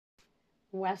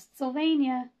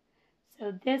Westsylvania.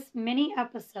 So this mini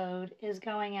episode is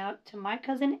going out to my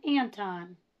cousin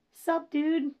Anton. Sup,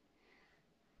 dude?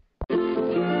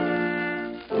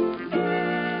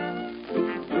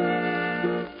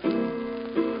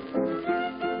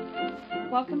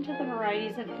 Welcome to the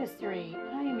Varieties of History.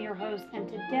 I am your host, and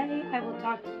today I will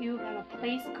talk to you about a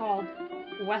place called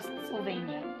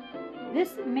Westsylvania.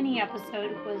 This mini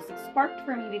episode was sparked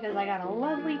for me because I got a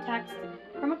lovely text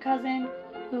from a cousin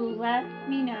who let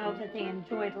me know that they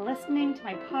enjoyed listening to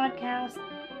my podcast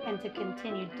and to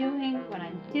continue doing what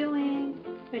I'm doing,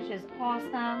 which is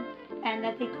awesome, and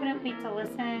that they couldn't wait to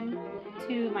listen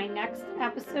to my next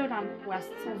episode on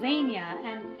Westsylvania.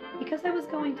 And because I was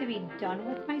going to be done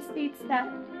with my states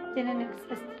that didn't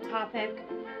exist topic,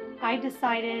 I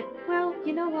decided, well,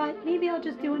 you know what, maybe I'll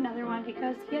just do another one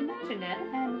because he had mentioned it,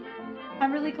 and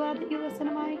I'm really glad that you listen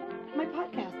to my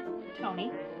podcast,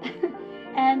 Tony.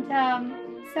 And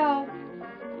so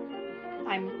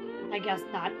I'm, I guess,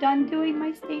 not done doing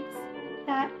my states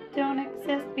that don't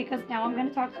exist, because now I'm going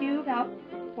to talk to you about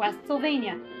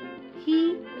Westsylvania.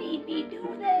 He made me do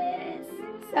this.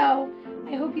 So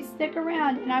I hope you stick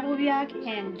around, and I will be back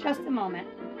in just a moment.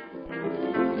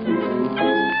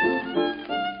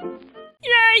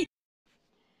 Yay!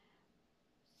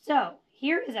 So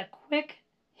here is a quick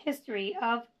history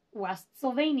of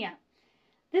Westsylvania.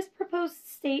 This proposed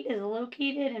state is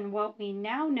located in what we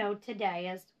now know today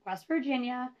as West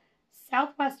Virginia,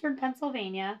 southwestern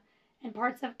Pennsylvania, and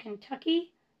parts of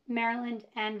Kentucky, Maryland,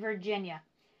 and Virginia.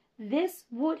 This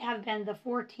would have been the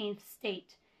 14th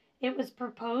state. It was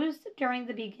proposed during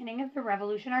the beginning of the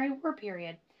Revolutionary War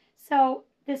period. So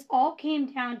this all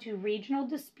came down to regional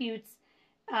disputes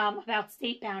about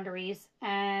state boundaries.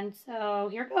 And so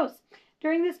here goes.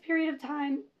 During this period of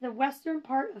time, the western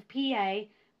part of PA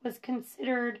was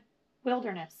considered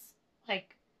wilderness,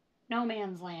 like no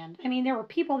man's land. I mean, there were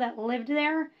people that lived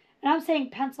there, and I'm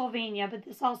saying Pennsylvania, but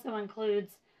this also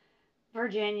includes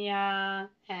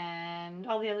Virginia and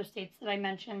all the other states that I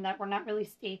mentioned that were not really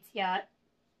states yet.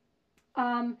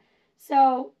 And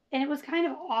it was kind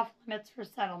of off limits for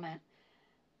settlement,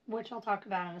 which I'll talk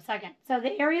about in a second. So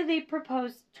the area they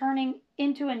proposed turning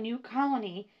into a new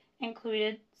colony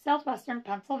included southwestern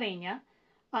Pennsylvania.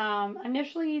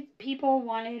 Initially, people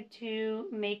wanted to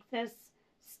make this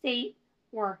state,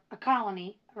 or a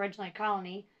colony, originally a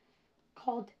colony,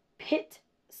 called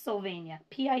Pittsylvania,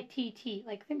 P-I-T-T,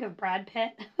 like think of Brad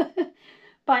Pitt,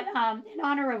 but in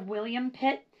honor of William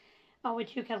Pitt,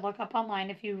 which you can look up online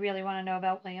if you really want to know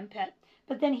about William Pitt.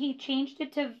 But then he changed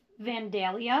it to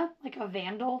Vandalia, like a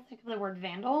vandal, think of the word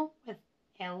vandal, with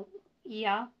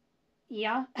L-E-A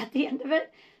at the end of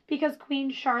it, because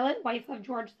Queen Charlotte, wife of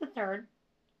George III,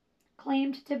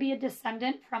 claimed to be a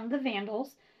descendant from the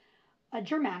Vandals, a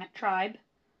Germanic tribe.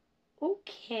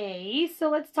 Okay, so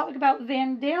let's talk about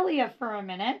Vandalia for a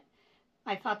minute.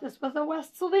 I thought this was a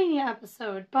Westsylvania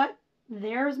episode, but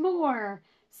there's more.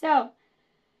 So,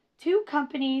 two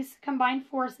companies combined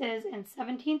forces in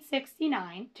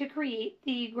 1769 to create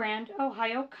the Grand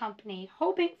Ohio Company,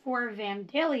 hoping for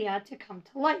Vandalia to come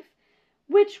to life,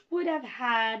 which would have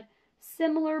had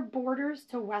similar borders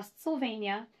to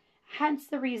Westsylvania, hence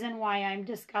the reason why I'm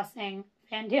discussing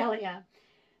Vandalia.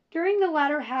 During the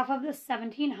latter half of the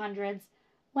 1700s,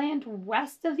 land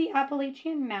west of the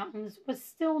Appalachian Mountains was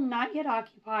still not yet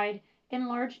occupied in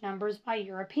large numbers by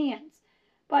Europeans.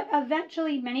 But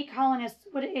eventually, many colonists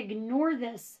would ignore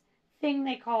this thing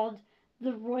they called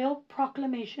the Royal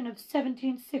Proclamation of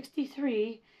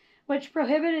 1763, which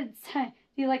prohibited, do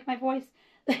you like my voice?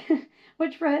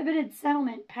 Which prohibited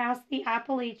settlement past the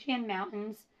Appalachian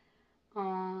Mountains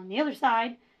on the other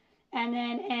side. And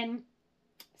then in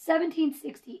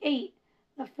 1768,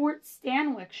 the Fort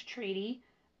Stanwix Treaty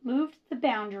moved the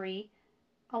boundary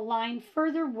a line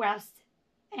further west,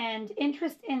 and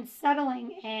interest in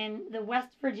settling in the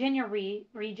West Virginia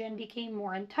region became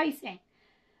more enticing.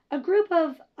 A group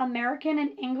of American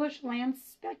and English land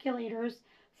speculators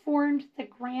formed the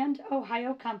Grand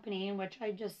Ohio Company, which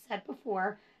I just said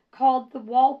before, called the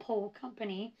Walpole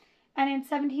Company, and in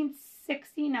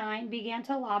 1769 began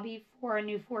to lobby for a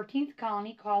new 14th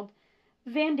colony called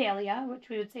Vandalia, which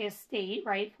we would say a state,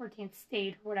 right? 14th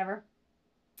state or whatever,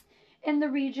 in the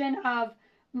region of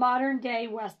modern-day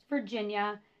West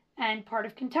Virginia and part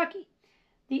of Kentucky.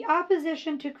 The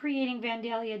opposition to creating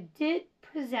Vandalia did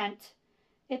present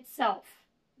itself,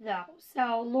 though.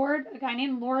 So a guy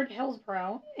named Lord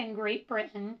Hillsborough in Great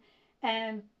Britain,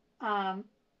 and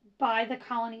by the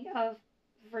colony of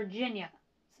Virginia.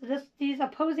 So these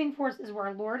opposing forces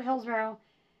were Lord Hillsborough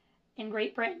in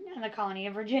Great Britain and the colony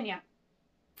of Virginia.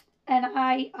 And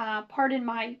pardon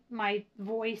my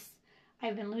voice,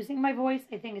 I've been losing my voice.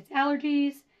 I think it's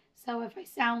allergies. So if I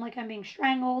sound like I'm being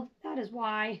strangled, that is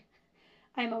why.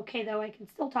 I'm okay though. I can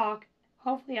still talk.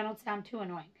 Hopefully I don't sound too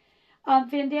annoying.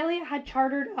 Vandalia had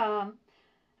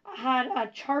a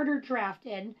charter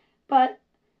drafted, but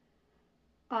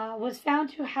was found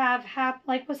to have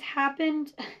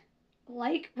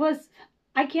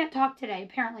I can't talk today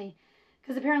apparently,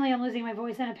 because apparently I'm losing my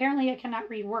voice and apparently I cannot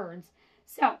read words.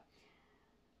 So,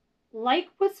 like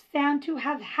was found to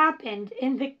have happened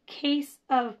in the case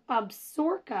of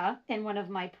Absorka in one of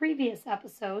my previous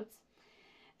episodes,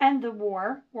 and the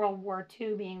war, World War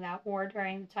II being that war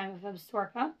during the time of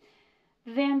Absorka,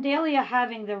 Vandalia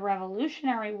having the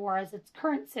Revolutionary War as its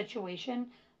current situation,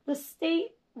 the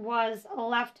state was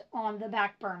left on the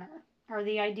back burner, or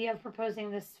the idea of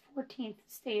proposing this 14th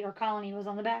state or colony was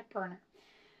on the back burner.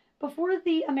 Before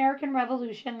the American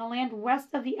Revolution, the land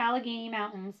west of the Allegheny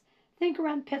Mountains, think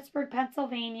around Pittsburgh,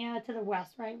 Pennsylvania to the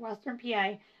west, right, western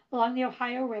PA, along the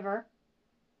Ohio River,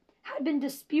 had been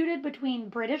disputed between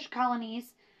British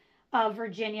colonies of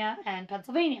Virginia and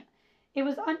Pennsylvania. It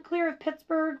was unclear if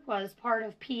Pittsburgh was part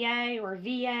of PA or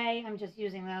VA. I'm just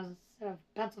using those instead of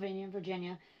Pennsylvania and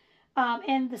Virginia.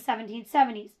 In the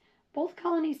 1770s. Both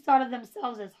colonies thought of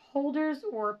themselves as holders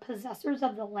or possessors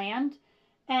of the land,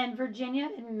 and Virginia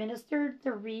administered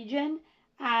the region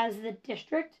as the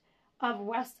district of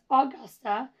West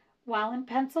Augusta, while in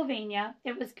Pennsylvania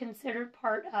it was considered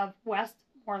part of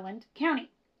Westmoreland County.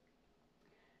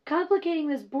 Complicating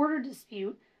this border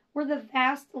dispute were the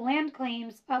vast land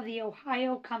claims of the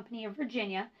Ohio Company of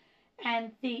Virginia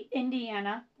and the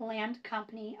Indiana Land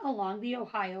Company along the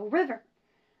Ohio River.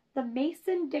 The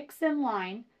Mason-Dixon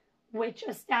line, which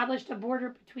established a border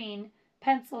between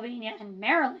Pennsylvania and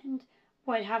Maryland,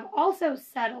 would have also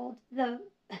settled the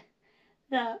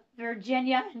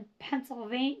Virginia and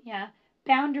Pennsylvania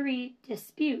boundary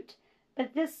dispute.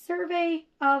 But this survey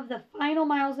of the final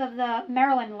miles of the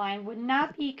Maryland line would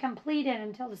not be completed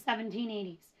until the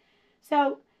 1780s.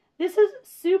 So this is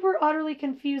super utterly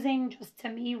confusing just to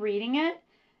me reading it,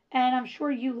 and I'm sure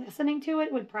you listening to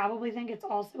it would probably think it's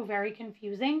also very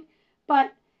confusing,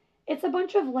 but it's a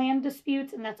bunch of land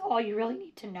disputes, and that's all you really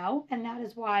need to know, and that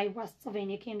is why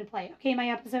Westsylvania came to play. Okay, my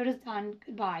episode is done.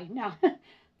 Goodbye. Now,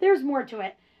 there's more to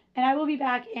it, and I will be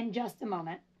back in just a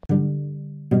moment.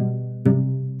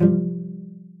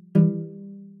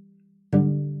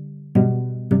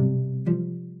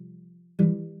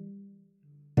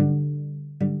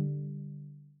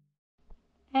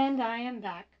 And I am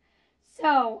back.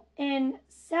 So, in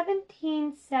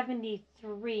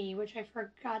 1773, which I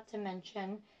forgot to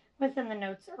mention within the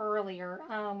notes earlier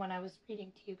when I was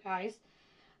reading to you guys,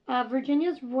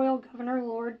 Virginia's royal governor,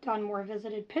 Lord Dunmore,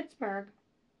 visited Pittsburgh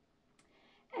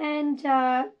and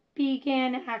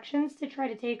began actions to try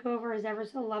to take over his ever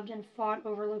so loved and fought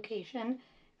over location.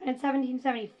 And in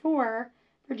 1774,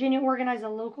 Virginia organized a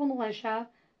local militia,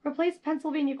 replaced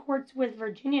Pennsylvania courts with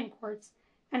Virginian courts,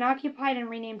 and occupied and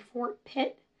renamed Fort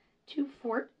Pitt to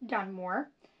Fort Dunmore.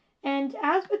 And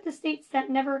as with the states that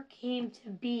never came to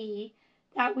be,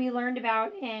 that we learned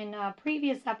about in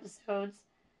previous episodes,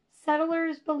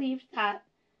 settlers believed that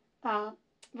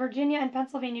Virginia and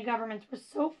Pennsylvania governments were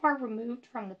so far removed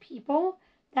from the people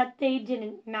that they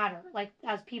didn't matter. Like,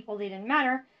 as people, they didn't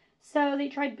matter. So they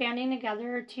tried banding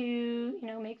together to,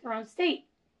 make their own state.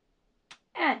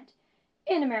 And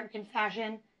in American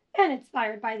fashion, and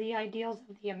inspired by the ideals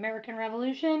of the American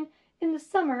Revolution, in the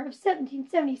summer of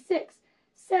 1776,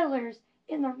 settlers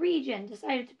in the region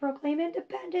decided to proclaim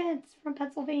independence from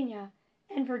Pennsylvania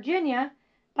and Virginia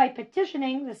by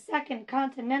petitioning the Second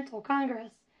Continental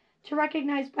Congress to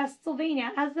recognize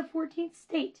Westsylvania as the 14th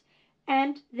state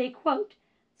and, they quote,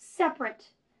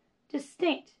 separate,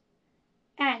 distinct,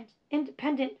 and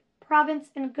independent province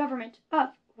and government of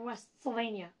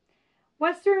Westsylvania.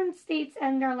 Western states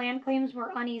and their land claims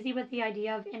were uneasy with the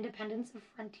idea of independence of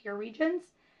frontier regions.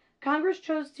 Congress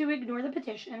chose to ignore the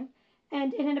petition,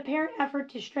 and in an apparent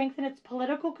effort to strengthen its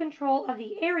political control of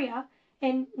the area,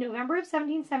 in November of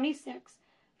 1776,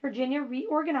 Virginia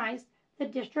reorganized the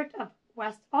District of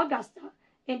West Augusta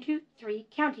into 3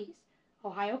 counties: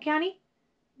 Ohio County,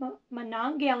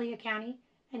 Monongalia County,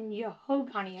 and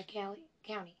Yehogonia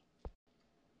County.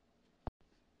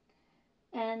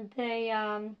 And they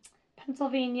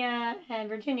Pennsylvania and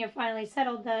Virginia finally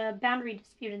settled the boundary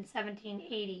dispute in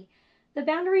 1780. The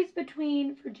boundaries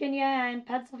between Virginia and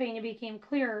Pennsylvania became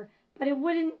clearer, but it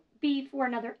wouldn't be for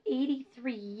another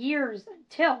 83 years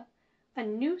until a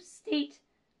new state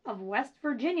of West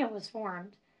Virginia was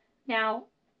formed. Now,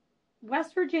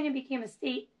 West Virginia became a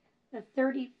state, the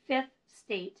 35th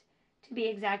state, to be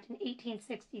exact, in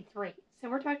 1863. So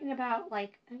we're talking about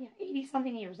like 80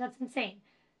 something years. That's insane.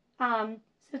 So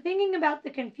thinking about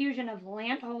the confusion of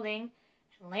land holding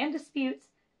and land disputes,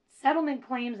 settlement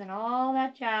claims, and all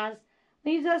that jazz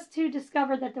leads us to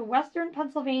discover that the Western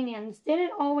Pennsylvanians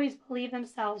didn't always believe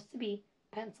themselves to be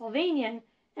Pennsylvanian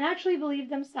and actually believed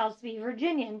themselves to be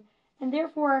Virginian, and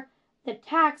therefore the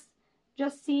tax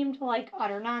just seemed like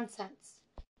utter nonsense.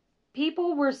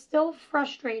 People were still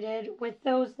frustrated with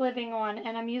those living on,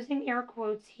 and I'm using air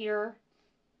quotes here,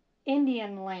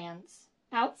 Indian lands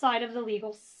outside of the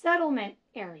legal settlement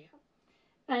area,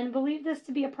 and believed this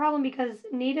to be a problem because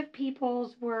native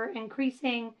peoples were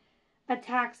increasing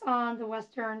attacks on the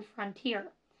western frontier.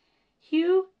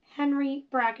 Hugh Henry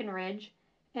Brackenridge,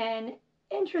 an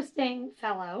interesting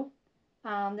fellow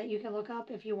that you can look up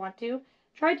if you want to,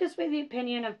 tried to sway the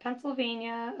opinion of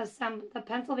the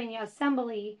Pennsylvania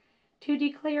Assembly to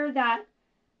declare that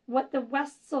what the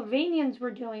Westsylvanians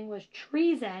were doing was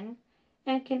treason,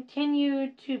 and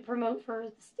continued to promote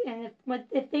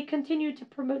if they continued to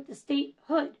promote the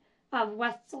statehood of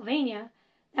Westsylvania,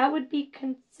 that would be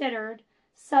considered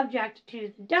subject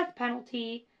to the death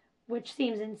penalty, which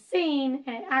seems insane,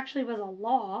 and it actually was a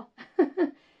law.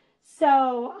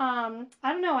 So, I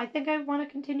don't know. I think I want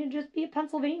to continue to just be a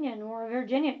Pennsylvanian or a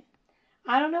Virginian.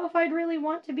 I don't know if I'd really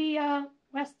want to be a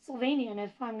Westsylvanian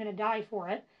if I'm going to die for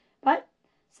it, but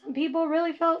some people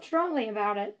really felt strongly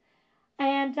about it.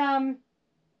 And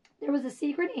there was a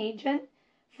secret agent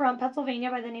from Pennsylvania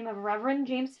by the name of Reverend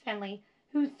James Finley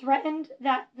who threatened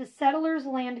that the settlers'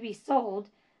 land be sold,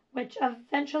 which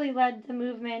eventually led the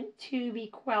movement to be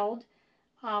quelled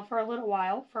for a little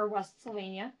while for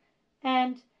Westsylvania.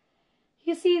 And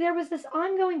you see, there was this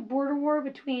ongoing border war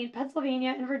between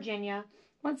Pennsylvania and Virginia.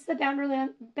 Once the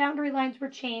boundary lines were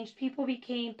changed, people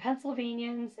became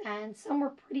Pennsylvanians, and some were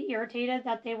pretty irritated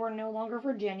that they were no longer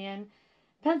Virginian.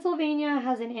 Pennsylvania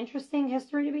has an interesting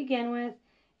history to begin with.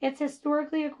 It's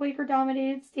historically a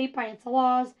Quaker-dominated state by its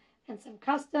laws and some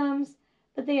customs,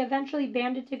 but they eventually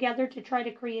banded together to try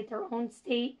to create their own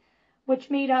state,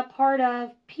 which made up part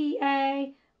of PA,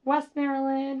 West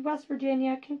Maryland, West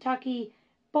Virginia, Kentucky,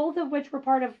 both of which were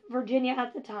part of Virginia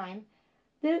at the time.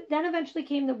 Then eventually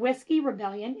came the Whiskey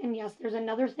Rebellion, and yes, there's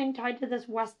another thing tied to this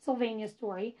Westsylvania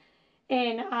story.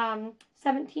 In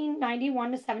 1791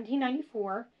 to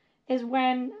 1794 is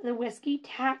when the whiskey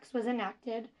tax was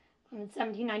enacted in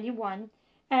 1791,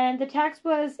 and the tax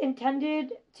was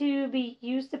intended to be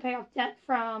used to pay off debt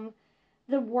from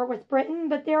the war with Britain,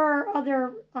 but there are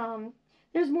other,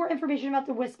 there's more information about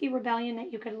the Whiskey Rebellion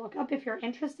that you could look up if you're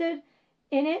interested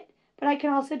in it, but I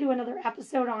can also do another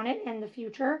episode on it in the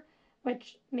future,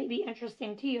 which may be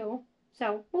interesting to you,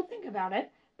 so we'll think about it,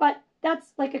 but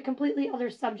that's like a completely other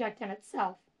subject in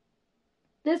itself.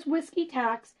 This whiskey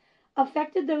tax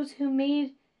affected those who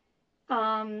made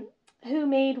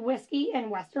whiskey in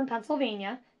western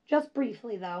Pennsylvania, just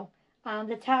briefly though.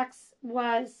 The tax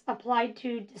was applied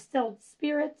to distilled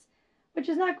spirits, which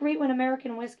is not great when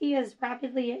American whiskey is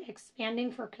rapidly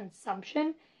expanding for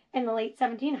consumption in the late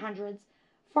 1700s.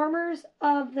 Farmers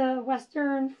of the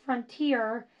western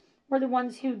frontier were the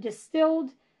ones who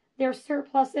distilled their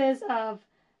surpluses of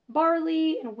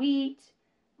barley and wheat,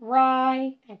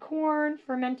 rye and corn,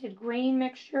 fermented grain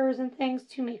mixtures and things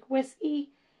to make whiskey.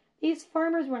 These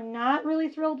farmers were not really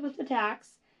thrilled with the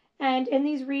tax, and in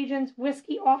these regions,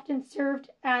 whiskey often served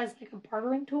as like a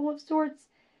bartering tool of sorts.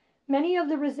 Many of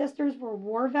the resistors were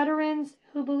war veterans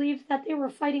who believed that they were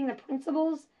fighting the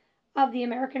principles of the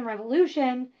American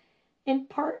Revolution, in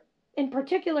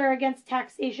particular against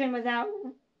taxation without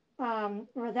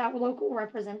local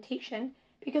representation,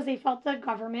 because they felt the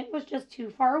government was just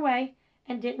too far away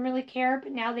and didn't really care,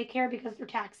 but now they care because they're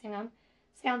taxing them.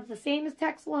 Sounds the same as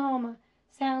Texas,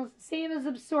 sounds the same as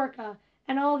Absaroka,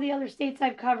 and all the other states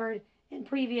I've covered in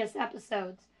previous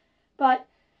episodes. But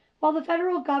while the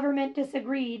federal government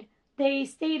disagreed, they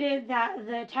stated that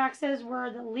the taxes were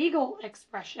the legal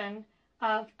expression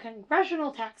of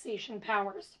congressional taxation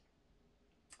powers.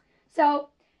 So,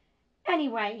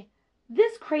 anyway,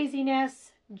 this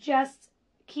craziness just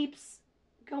keeps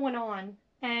going on,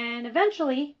 and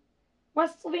eventually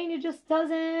Westsylvania just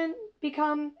doesn't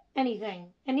become anything,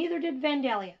 and neither did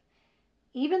Vandalia.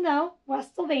 Even though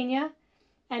Westsylvania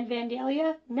and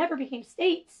Vandalia never became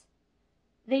states,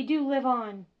 they do live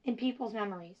on in people's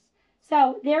memories.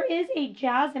 So there is a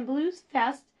jazz and blues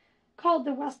fest called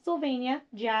the Westsylvania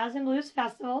Jazz and Blues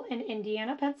Festival in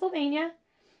Indiana, Pennsylvania,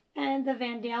 and the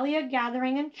Vandalia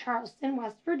Gathering in Charleston,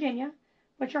 West Virginia,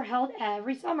 which are held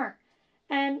every summer.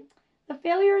 And the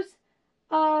failures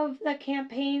of the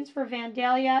campaigns for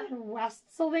Vandalia and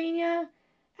Westsylvania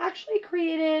actually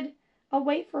created a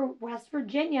way for West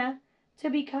Virginia to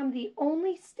become the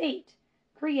only state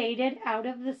created out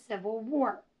of the Civil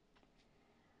War.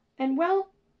 And well,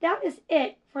 that is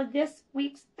it for this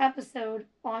week's episode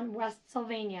on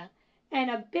Westsylvania. And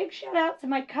a big shout out to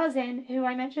my cousin, who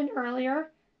I mentioned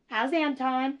earlier as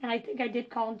Anton, and I think I did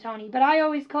call him Tony, but I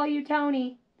always call you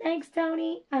Tony. Thanks,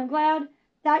 Tony. I'm glad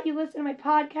that you listen to my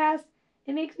podcast.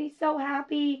 It makes me so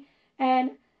happy,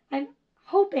 and I'm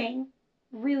hoping,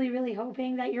 really, really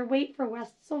hoping, that your wait for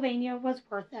Westsylvania was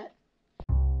worth it.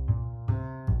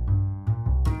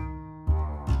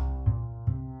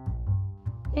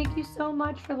 Thank you so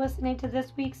much for listening to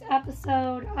this week's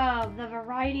episode of the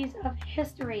Varieties of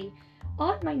History.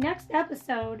 On my next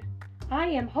episode, I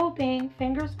am hoping,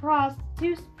 fingers crossed,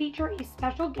 to feature a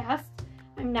special guest.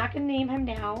 I'm not going to name him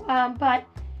now, but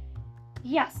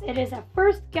yes, it is a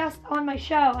first guest on my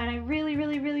show, and I really,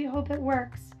 really, really hope it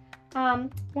works.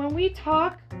 When we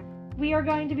talk, we are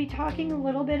going to be talking a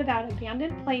little bit about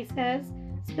abandoned places,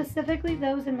 specifically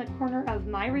those in the corner of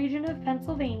my region of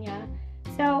Pennsylvania.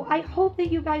 So I hope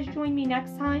that you guys join me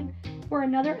next time for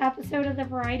another episode of the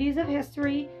Varieties of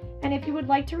History. And if you would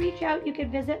like to reach out, you could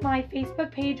visit my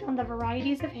Facebook page on the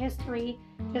Varieties of History,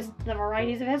 just the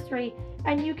Varieties of History,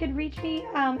 and you could reach me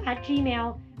at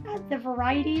Gmail at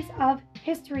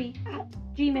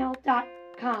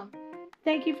thevarieties@gmail.com.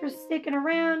 Thank you for sticking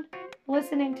around,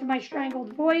 listening to my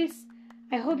strangled voice.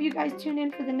 I hope you guys tune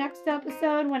in for the next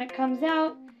episode when it comes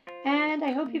out, and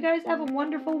I hope you guys have a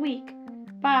wonderful week.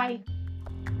 Bye.